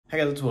Hey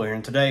guys, it's Will here,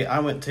 and today I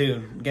went to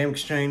Game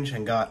Exchange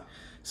and got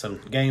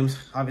some games,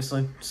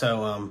 obviously.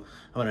 So I'm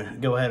gonna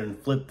go ahead and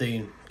flip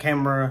the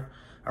camera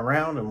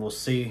around and we'll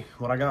see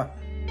what I got.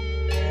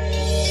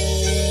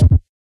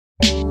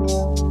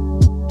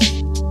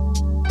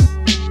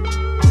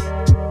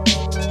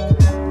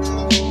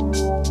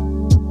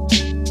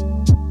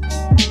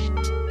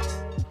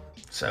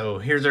 So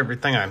here's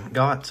everything I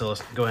got, so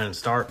let's go ahead and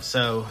start.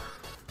 So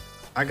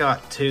I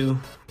got two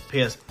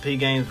PSP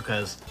games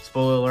because,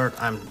 spoiler alert,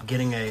 I'm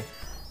getting a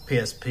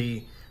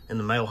PSP in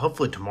the mail,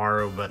 hopefully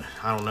tomorrow, but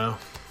I don't know.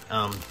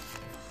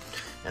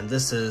 And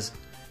this is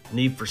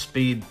Need for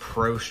Speed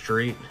Pro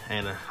Street,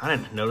 and I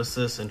didn't notice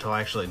this until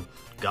I actually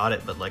got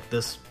it, but like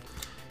this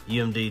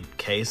UMD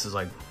case is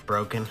like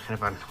broken, and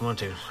if I want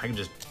to, I can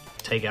just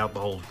take out the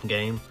whole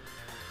game,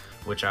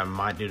 which I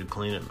might do to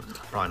clean it,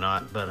 probably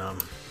not, but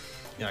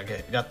yeah,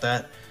 I got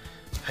that.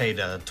 Paid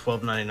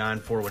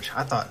 $12.99 for, which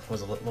I thought was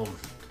a little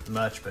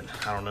much, but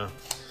I don't know.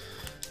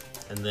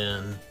 And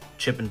then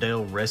Chip and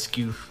Dale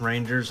Rescue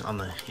Rangers on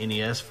the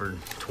NES for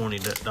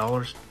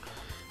 $20.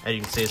 As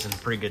you can see, it's in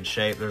pretty good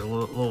shape. There's a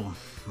little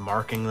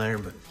marking there,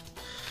 but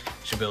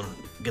should be able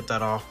to get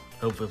that off,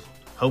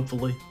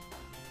 hopefully.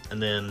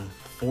 And then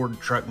Ford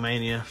Truck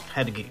Mania,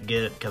 had to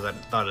get it because I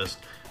thought it was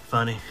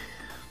funny,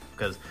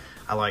 because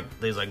I like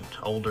these like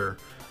older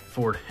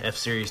Ford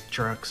F-Series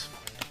trucks.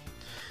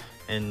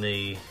 And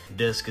the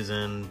disc is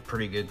in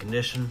pretty good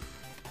condition.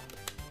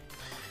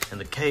 And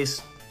the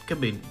case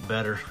could be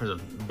better. There's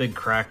a big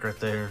crack right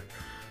there,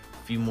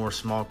 a few more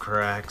small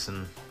cracks,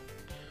 and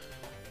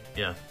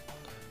yeah.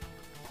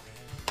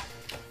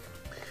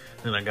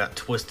 Then I got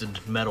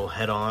Twisted Metal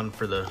Head-On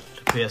for the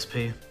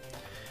PSP,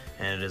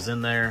 and it is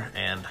in there,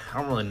 and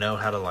I don't really know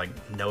how to like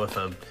know if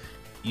a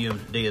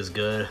UMD is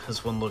good.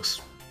 This one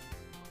looks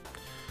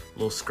a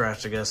little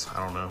scratched, I guess.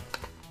 I don't know.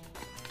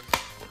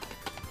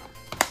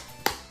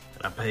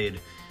 I paid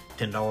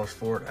 $10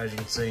 for it, as you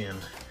can see, and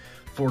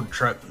Ford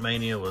Truck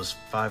Mania was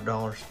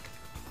 $5.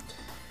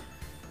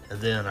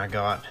 And then I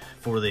got,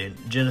 for the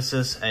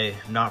Genesis, a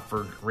not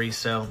for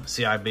resale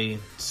CIB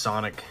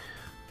Sonic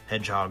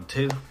Hedgehog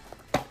 2.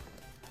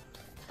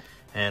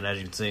 And as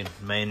you can see,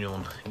 manual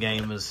and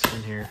game is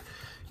in here.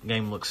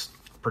 Game looks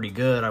pretty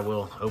good. I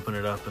will open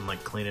it up and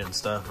like clean it and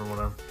stuff or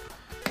whatever.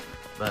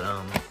 But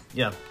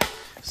yeah,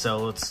 so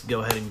let's go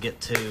ahead and get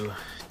to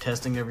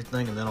testing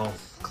everything, and then I'll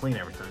clean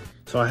everything.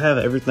 So I have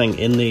everything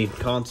in the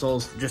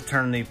consoles. Just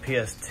turn the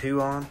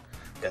PS2 on.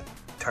 Got to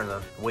turn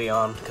the Wii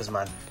on because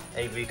my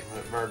AV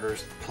converter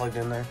is plugged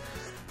in there.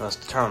 Let's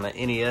turn on the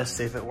NES,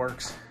 see if it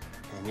works.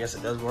 And yes,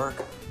 it does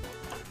work.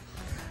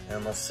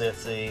 And let's see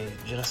if the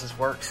Genesis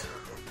works.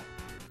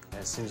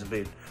 It seems to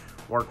be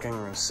working.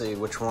 We're gonna see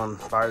which one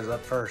fires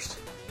up first.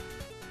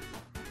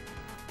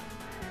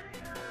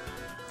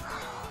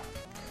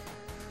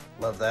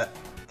 Love that.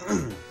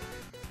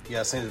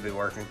 Yeah, it seems to be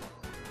working.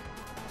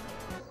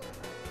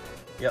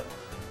 Yep.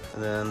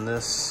 And then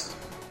this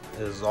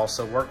is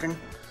also working.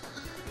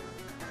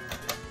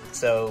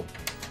 So,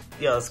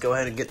 yeah, let's go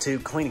ahead and get to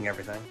cleaning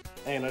everything.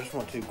 And I just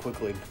want to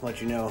quickly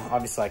let you know,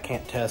 obviously I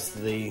can't test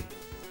the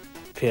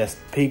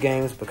PSP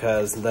games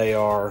because I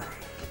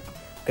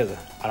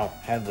don't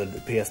have the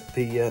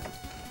PSP yet.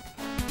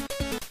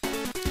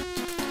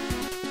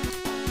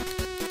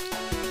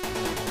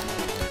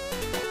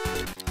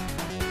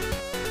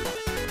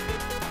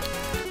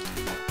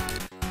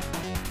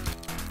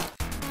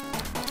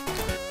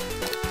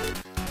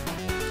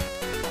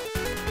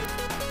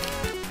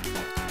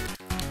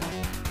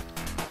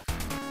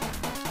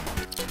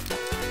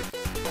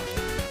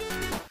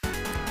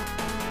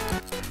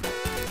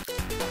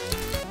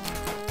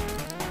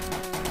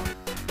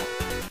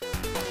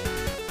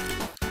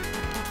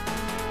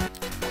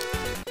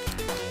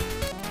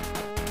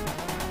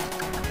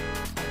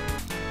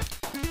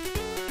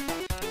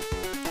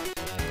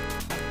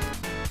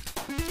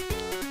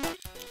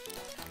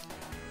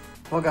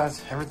 Well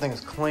guys, everything is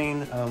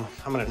clean. I'm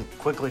gonna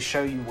quickly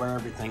show you where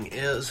everything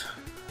is.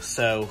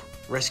 So,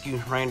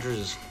 Rescue Rangers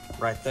is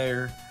right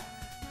there.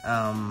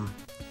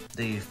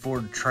 The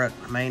Ford Truck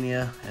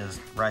Mania is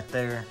right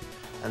there.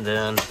 And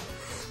then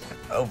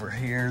over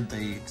here,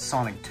 the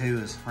Sonic 2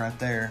 is right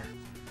there.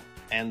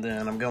 And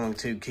then I'm going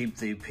to keep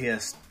the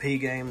PSP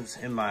games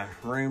in my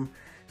room.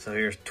 So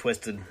here's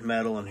Twisted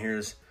Metal and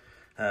here's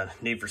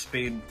Need for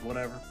Speed,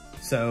 whatever.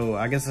 So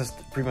I guess that's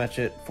pretty much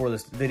it for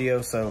this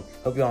video. So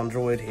hope y'all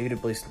enjoyed. If you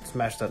could please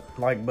smash that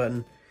like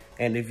button.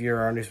 And if you're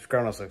our new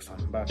subscriber, I'll see you next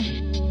time.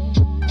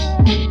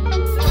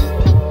 Bye.